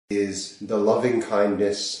is the loving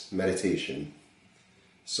kindness meditation.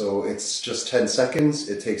 So it's just 10 seconds.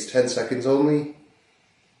 It takes 10 seconds only.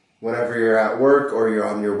 Whenever you're at work or you're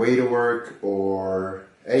on your way to work or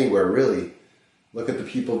anywhere really, look at the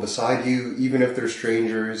people beside you, even if they're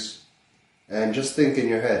strangers, and just think in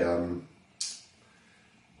your head,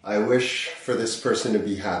 I wish for this person to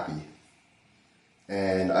be happy.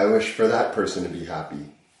 And I wish for that person to be happy.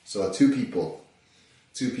 So two people,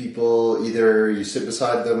 either you sit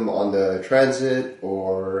beside them on the transit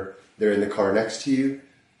or they're in the car next to you.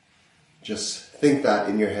 Just think that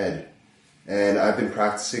in your head. And I've been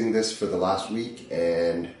practicing this for the last week,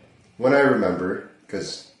 and when I remember,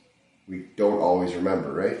 because we don't always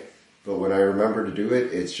remember, right? But when I remember to do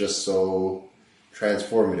it, it's just so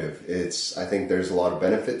transformative. I think there's a lot of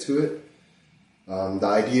benefit to it. The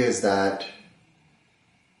idea is that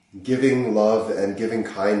giving love and giving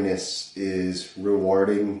kindness is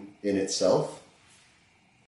rewarding in itself.